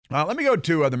Let me go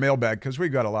to the mailbag because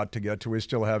we've got a lot to get to. We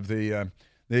still have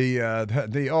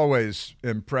the always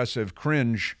impressive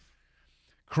cringe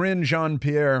Jean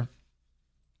Pierre.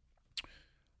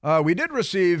 We did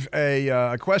receive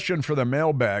a question for the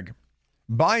mailbag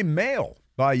by mail,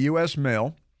 by U.S.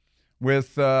 mail, with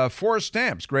 4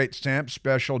 stamps. Great stamp,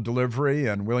 special delivery,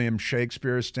 and William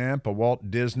Shakespeare stamp, a Walt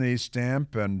Disney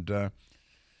stamp, and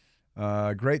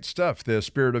great stuff. The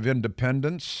Spirit of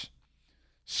Independence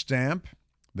stamp,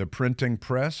 the printing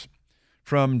press,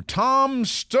 from Tom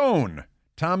Stone.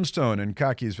 Tom Stone in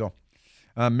Cockeysville.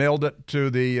 Mailed it to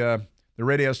the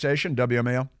radio station,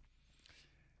 WMAL.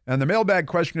 And the mailbag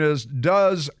question is,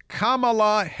 does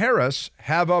Kamala Harris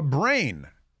have a brain?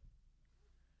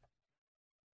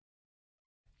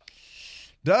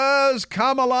 Does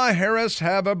Kamala Harris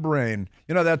have a brain?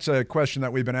 You know, that's a question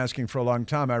that we've been asking for a long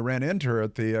time. I ran into her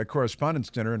at the Correspondents'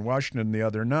 Dinner in Washington the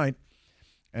other night,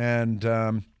 and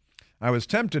I was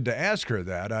tempted to ask her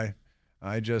that.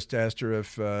 I just asked her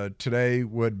if today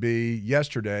would be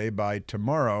yesterday by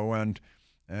tomorrow, and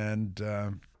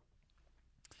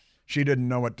she didn't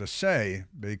know what to say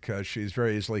because she's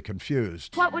very easily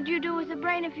confused. What would you do with a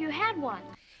brain if you had one?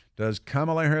 Does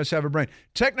Kamala Harris have a brain?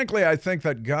 Technically, I think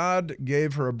that God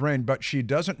gave her a brain, but she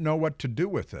doesn't know what to do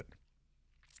with it.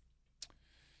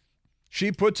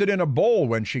 She puts it in a bowl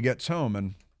when she gets home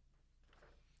and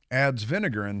adds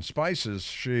vinegar and spices.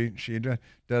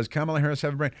 Does Kamala Harris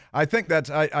have a brain? I think that's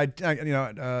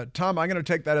Tom. I'm going to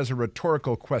take that as a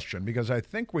rhetorical question because I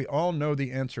think we all know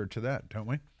the answer to that, don't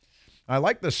we? I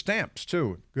like the stamps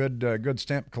too. Good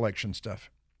stamp collection stuff.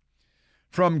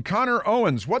 From Connor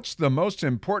Owens, what's the most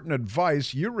important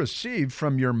advice you received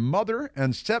from your mother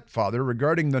and stepfather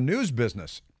regarding the news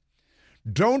business?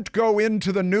 Don't go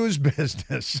into the news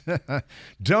business.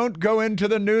 Don't go into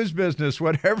the news business,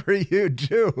 whatever you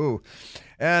do.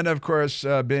 And of course,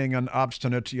 being an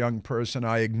obstinate young person,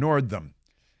 I ignored them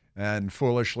and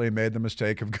foolishly made the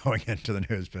mistake of going into the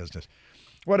news business.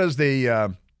 What is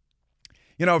the...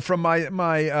 from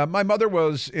my mother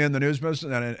was in the news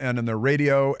business and in the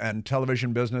radio and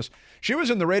television business. She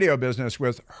was in the radio business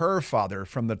with her father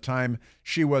from the time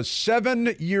she was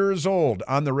 7 years old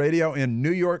on the radio in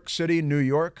New York City, New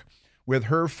York, with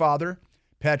her father,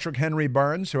 Patrick Henry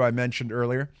Barnes, who I mentioned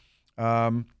earlier,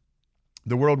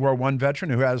 the World War I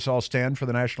veteran who had us all stand for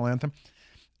the national anthem.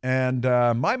 And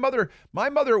my mother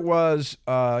was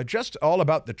just all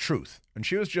about the truth, and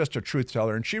she was just a truth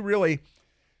teller, and she really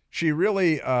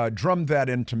drummed that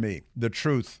into me, the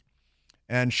truth.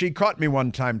 And she caught me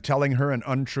one time telling her an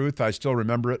untruth. I still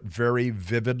remember it very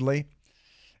vividly.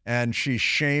 And she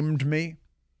shamed me.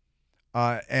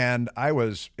 And I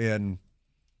was in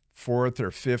 4th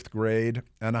or 5th grade,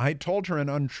 and I told her an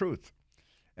untruth.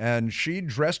 And she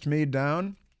dressed me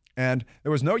down, and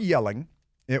there was no yelling.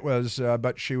 It was,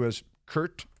 but she was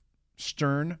curt,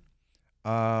 stern,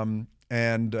 and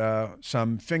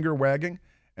some finger wagging.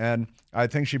 And I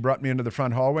think she brought me into the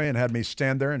front hallway and had me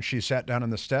stand there, and she sat down on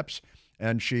the steps,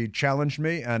 and she challenged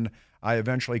me, and I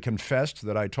eventually confessed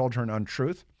that I told her an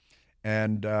untruth,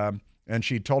 and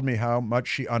she told me how much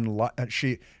she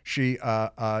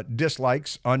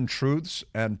dislikes untruths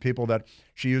and people that,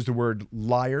 she used the word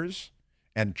liars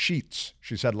and cheats.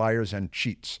 She said liars and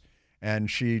cheats,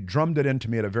 and she drummed it into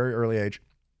me at a very early age,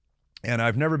 and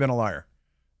I've never been a liar.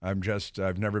 I've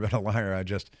never been a liar. I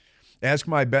just... Ask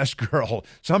my best girl.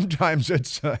 Sometimes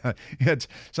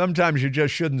sometimes you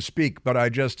just shouldn't speak, but I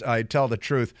tell the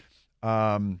truth,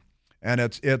 and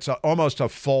it's almost a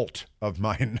fault of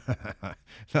mine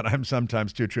that I'm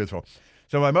sometimes too truthful.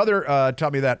 So my mother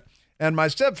taught me that, and my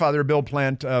stepfather, Bill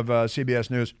Plante of CBS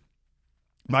News,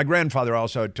 my grandfather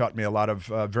also taught me a lot of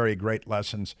very great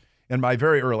lessons in my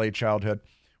very early childhood.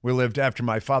 We lived, after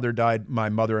my father died, my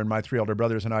mother and my 3 older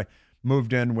brothers and I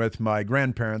moved in with my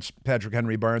grandparents, Patrick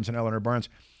Henry Barnes and Eleanor Barnes,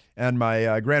 and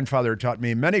my grandfather taught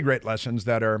me many great lessons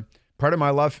that are part of my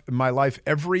life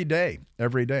every day.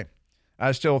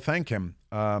 I still thank him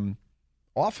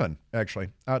often, actually,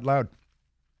 out loud,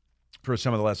 for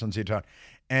some of the lessons he taught.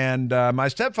 And my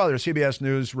stepfather, CBS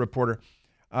News reporter,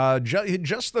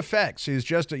 just the facts. He's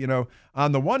just,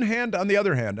 on the one hand, on the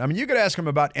other hand. I mean, you could ask him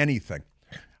about anything.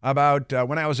 About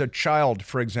when I was a child,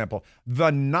 for example,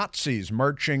 the Nazis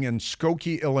marching in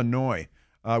Skokie, Illinois,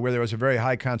 where there was a very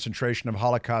high concentration of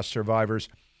Holocaust survivors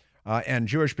and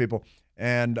Jewish people.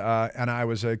 And I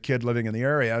was a kid living in the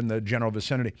area, in the general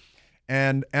vicinity.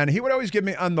 And he would always give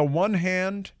me, on the one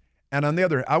hand and on the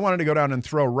other, I wanted to go down and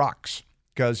throw rocks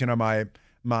because,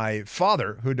 my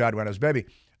father, who died when I was a baby,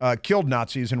 killed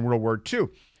Nazis in World War II.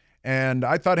 And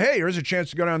I thought, hey, here's a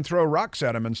chance to go down and throw rocks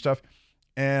at him and stuff.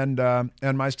 And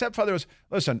my stepfather was,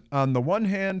 listen, on the one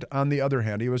hand, on the other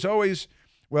hand, he was always,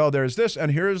 well, there's this,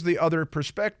 and here's the other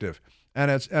perspective.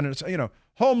 And it's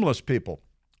homeless people,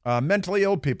 mentally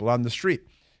ill people on the street.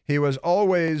 He was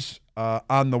always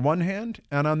on the one hand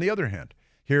and on the other hand.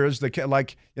 Here is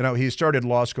he started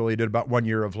law school. He did about 1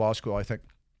 year of law school, I think.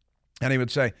 And he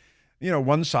would say,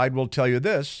 one side will tell you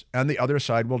this and the other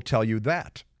side will tell you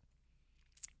that,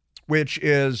 which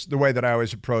is the way that I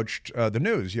always approached the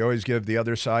news. You always give the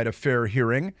other side a fair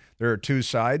hearing. There are two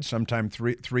sides, sometimes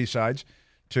three sides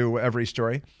to every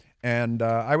story. And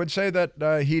I would say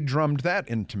that he drummed that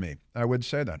into me. I would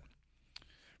say that.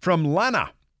 From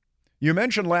Lana, you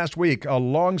mentioned last week a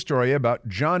long story about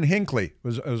John Hinckley. It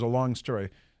was a long story.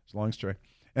 It's a long story.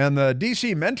 And the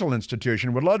D.C. Mental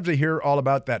Institution would love to hear all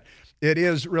about that. It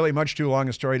is really much too long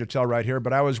a story to tell right here,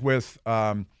 but I was with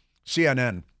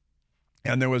CNN,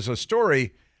 and there was a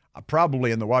story,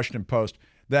 probably in the Washington Post,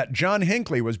 that John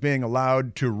Hinckley was being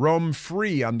allowed to roam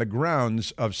free on the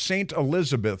grounds of St.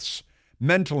 Elizabeth's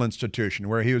Mental Institution,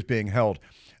 where he was being held,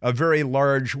 a very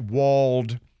large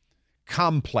walled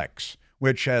complex,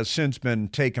 which has since been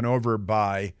taken over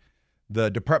by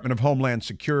the Department of Homeland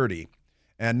Security.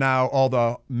 And now all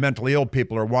the mentally ill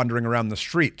people are wandering around the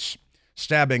streets,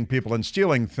 stabbing people and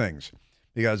stealing things,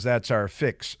 because that's our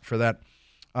fix for that.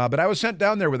 But I was sent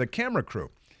down there with a camera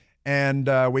crew, and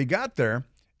we got there,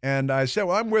 and I said,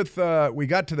 well, we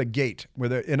got to the gate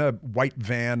in a white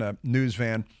van, a news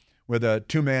van, with a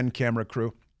two-man camera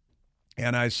crew.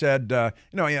 And I said,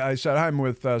 I'm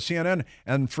with CNN,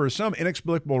 and for some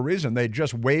inexplicable reason, they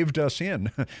just waved us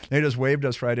in. They just waved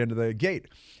us right into the gate.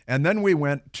 And then we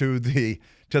went to the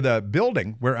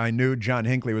building where I knew John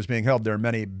Hinckley was being held. There are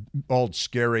many old,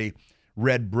 scary,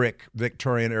 red brick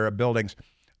Victorian-era buildings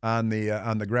on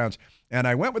the grounds. And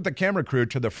I went with the camera crew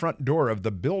to the front door of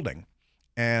the building.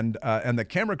 And the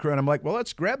camera crew, and I'm like, well,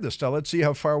 let's grab this stuff. Let's see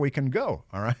how far we can go,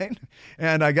 all right?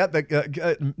 And I got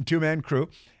the two-man crew,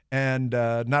 and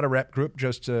not a rep group,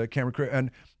 just a camera crew.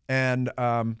 And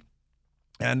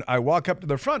I walk up to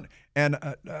the front, and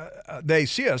they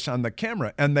see us on the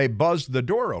camera, and they buzz the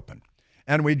door open.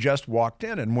 And we just walked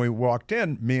in, and we walked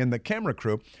in, me and the camera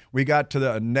crew. We got to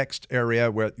the next area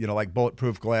where, like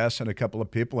bulletproof glass and a couple of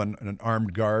people and an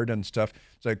armed guard and stuff.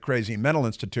 It's a crazy mental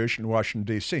institution in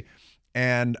Washington, D.C.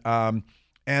 And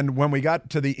when we got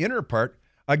to the inner part,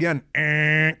 again,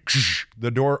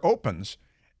 the door opens,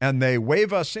 and they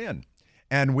wave us in.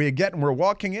 And we're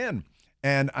walking in.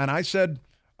 And I said,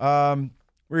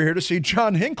 we're here to see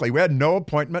John Hinckley. We had no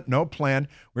appointment, no plan.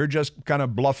 We were just kind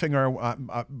of bluffing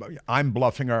I'm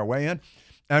bluffing our way in.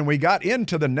 And we got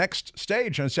into the next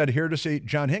stage and said, here to see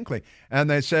John Hinckley. And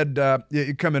they said,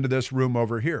 you come into this room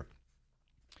over here.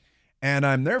 And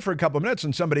I'm there for a couple of minutes,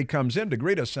 and somebody comes in to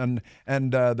greet us and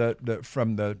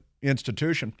from the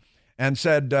institution and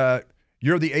said,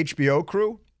 you're the HBO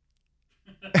crew?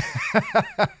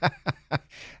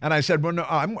 And I said, well, no,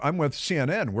 I'm with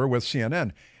CNN. We're with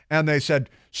CNN. And they said,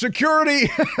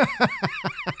 security,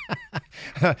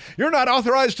 you're not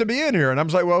authorized to be in here. And I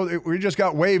was like, well, we just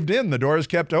got waved in. The doors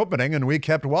kept opening, and we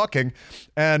kept walking.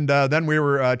 And then we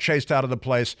were chased out of the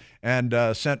place and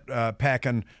sent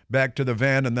packing back to the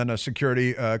van. And then a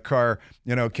security car,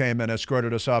 came and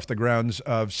escorted us off the grounds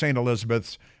of St.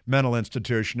 Elizabeth's Mental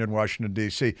Institution in Washington,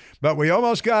 D.C. But we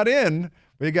almost got in.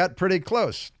 We got pretty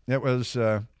close. It was,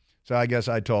 so I guess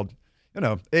I told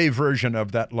a version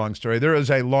of that long story. There is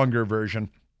a longer version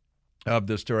of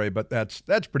the story, but that's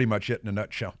pretty much it in a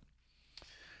nutshell.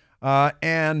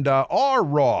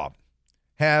 Raw,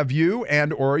 have you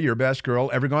and or your best girl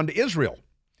ever gone to Israel?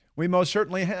 We most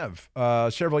certainly have.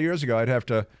 Several years ago, I'd have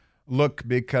to look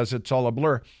because it's all a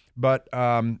blur. But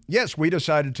yes, we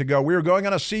decided to go. We were going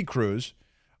on a sea cruise,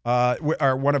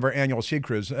 one of our annual sea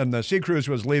cruises, and the sea cruise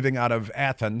was leaving out of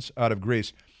Athens, out of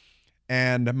Greece.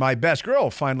 And my best girl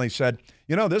finally said,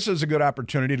 this is a good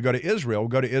opportunity to go to Israel. We'll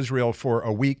go to Israel for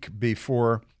a week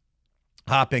before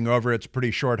hopping over. It's a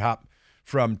pretty short hop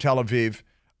from Tel Aviv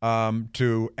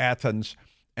to Athens.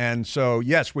 And so,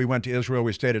 yes, we went to Israel.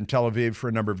 We stayed in Tel Aviv for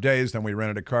a number of days. Then we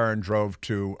rented a car and drove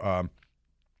to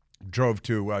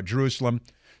Jerusalem,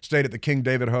 stayed at the King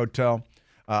David Hotel,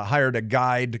 hired a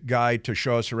guy to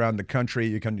show us around the country.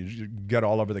 You can get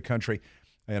all over the country,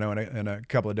 in a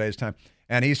couple of days' time.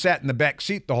 And he sat in the back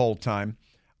seat the whole time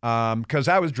because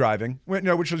I was driving,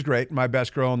 which was great. My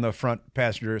best girl in the front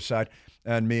passenger side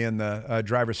and me in the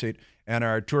driver's seat. And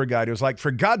our tour guide was like,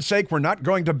 for God's sake, we're not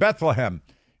going to Bethlehem.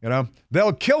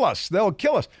 They'll kill us. They'll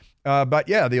kill us. But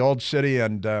yeah, the old city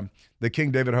and the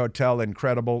King David Hotel,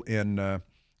 incredible in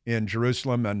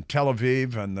Jerusalem, and Tel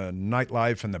Aviv, and the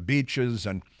nightlife and the beaches.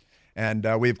 And And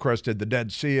we, of course, did the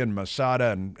Dead Sea and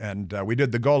Masada, and we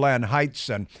did the Golan Heights.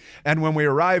 And when we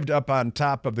arrived up on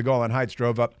top of the Golan Heights,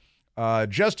 drove up,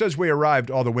 just as we arrived,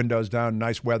 all the windows down,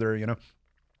 nice weather,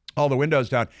 all the windows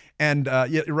down. And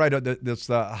you're right, that's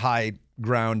the high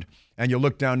ground. And you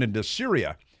look down into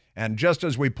Syria. And just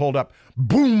as we pulled up,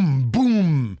 boom,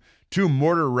 boom, 2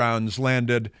 mortar rounds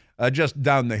landed just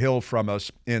down the hill from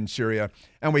us in Syria.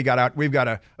 And we got out. We've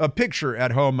got a picture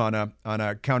at home on a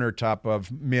countertop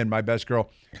of me and my best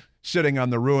girl sitting on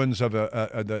the ruins of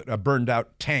a burned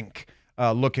out tank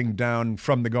looking down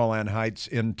from the Golan Heights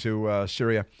into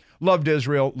Syria. Loved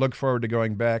Israel. Look forward to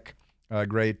going back.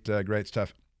 Great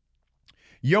stuff.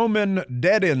 Yeoman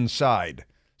Dead Inside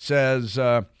says,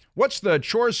 what's the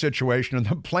chore situation in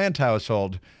the Plante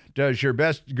household? Do your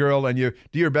best girl and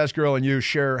you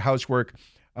share housework?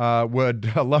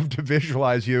 Would love to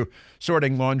visualize you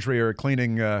sorting laundry or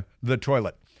cleaning the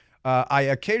toilet. I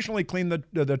occasionally clean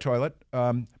the toilet.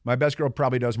 My best girl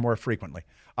probably does more frequently.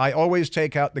 I always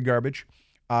take out the garbage.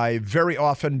 I very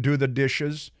often do the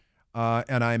dishes,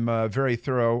 and I'm very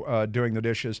thorough doing the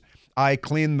dishes. I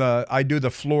do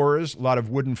the floors, a lot of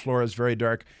wooden floors, very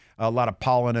dark, a lot of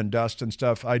pollen and dust and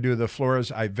stuff. I do the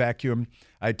floors, I vacuum,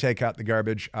 I take out the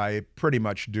garbage, I pretty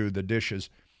much do the dishes.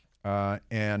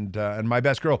 And my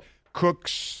best girl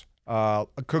cooks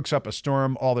up a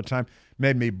storm all the time.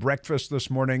 Made me breakfast this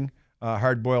morning,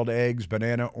 hard-boiled eggs,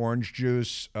 banana, orange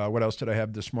juice. What else did I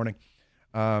have this morning?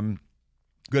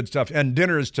 Good stuff. And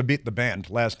dinners to beat the band.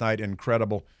 Last night,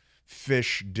 incredible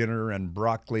fish dinner and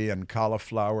broccoli and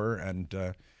cauliflower. And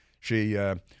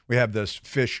we have this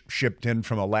fish shipped in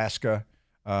from Alaska.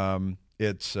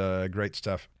 It's great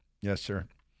stuff. Yes, sir.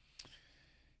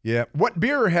 Yeah. What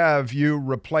beer have you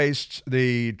replaced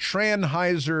the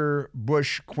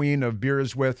Tranheiser-Busch Queen of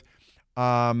beers with?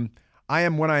 When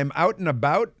I'm out and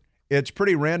about, it's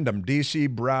pretty random.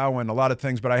 DC Brau and a lot of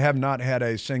things, but I have not had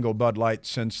a single Bud Light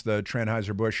since the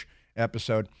Tranheiser-Busch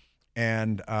episode.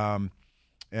 And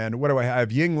what do I have? I have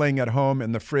Yingling at home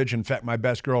in the fridge. In fact, my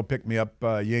best girl picked me up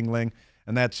Yingling,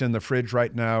 and that's in the fridge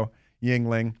right now,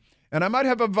 Yingling. And I might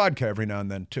have a vodka every now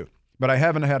and then, too. But I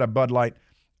haven't had a Bud Light.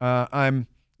 I'm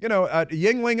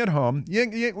Yingling at home,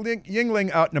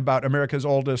 Yingling out and about, America's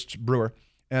oldest brewer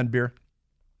and beer.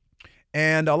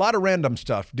 And a lot of random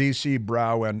stuff, DC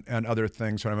Brau and other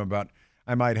things when I'm about.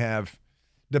 I might have,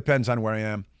 depends on where I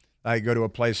am. I go to a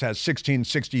place that has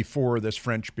 1664, this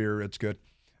French beer. It's good.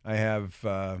 I have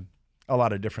a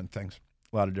lot of different things,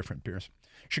 a lot of different beers.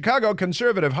 Chicago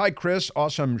Conservative. Hi, Chris.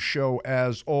 Awesome show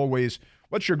as always.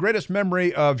 What's your greatest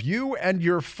memory of you and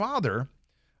your father?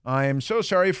 I'm so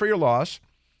sorry for your loss.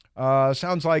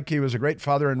 Sounds like he was a great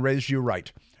father and raised you right.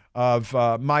 Of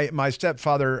my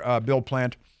stepfather, Bill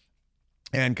Plante,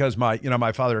 and because my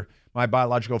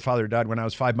biological father died when I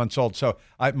was 5 months old, so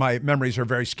my memories are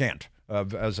very scant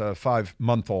as a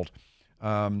 5-month-old.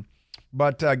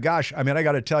 But gosh, I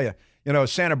got to tell you,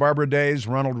 Santa Barbara days,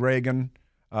 Ronald Reagan.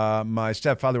 My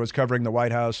stepfather was covering the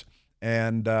White House,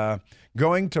 and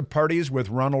going to parties with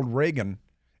Ronald Reagan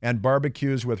and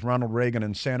barbecues with Ronald Reagan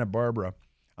in Santa Barbara.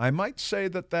 I might say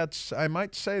that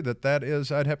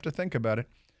is, I'd have to think about it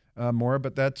more,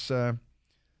 but that's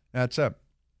up.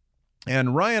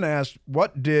 And Ryan asked,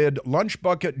 what did Lunch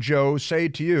Bucket Joe say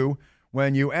to you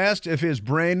when you asked if his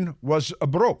brain was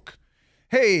broke?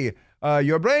 Hey,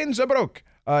 your brain's broke.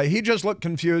 He just looked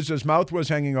confused. His mouth was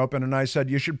hanging open, and I said,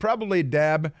 you should probably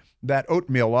dab that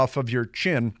oatmeal off of your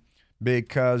chin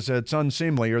because it's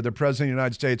unseemly. You're the President of the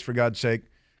United States, for God's sake.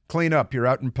 Clean up. You're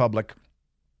out in public.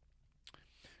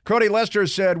 Cody Lester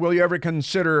said, will you ever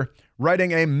consider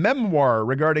writing a memoir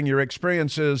regarding your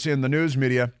experiences in the news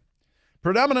media?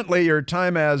 Predominantly your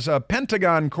time as a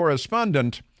Pentagon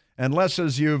correspondent and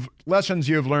lessons you've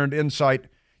learned, insight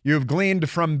you've gleaned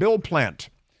from Bill Plante.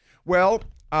 Well,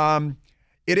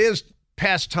 it is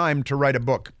past time to write a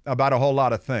book about a whole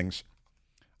lot of things.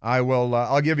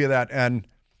 I'll give you that. And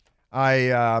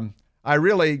I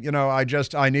really,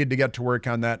 I need to get to work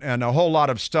on that. And a whole lot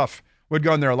of stuff would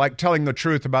go in there, like telling the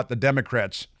truth about the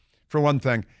Democrats, for one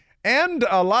thing. And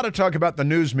a lot of talk about the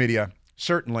news media,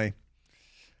 certainly.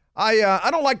 I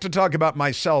don't like to talk about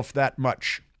myself that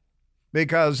much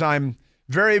because I'm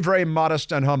very, very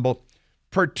modest and humble,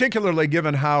 particularly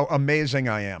given how amazing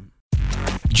I am.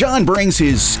 John brings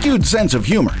his skewed sense of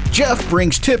humor. Jeff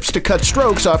brings tips to cut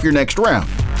strokes off your next round.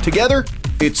 Together,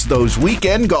 It's those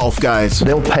weekend golf guys.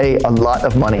 They'll pay a lot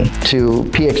of money to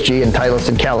PXG and Titleist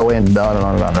and Callaway and on and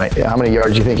on and on, right? How many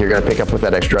yards do you think you're going to pick up with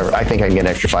that extra driver? I think I can get an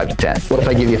extra 5 to 10. What if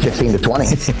I give you 15 to 20?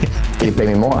 You pay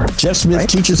me more. Jeff Smith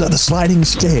teaches on a sliding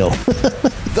scale.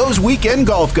 Those Weekend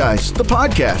Golf Guys, the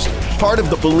podcast, part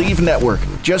of the Believe Network.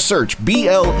 Just search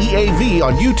BLEAV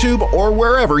on YouTube or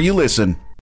wherever you listen.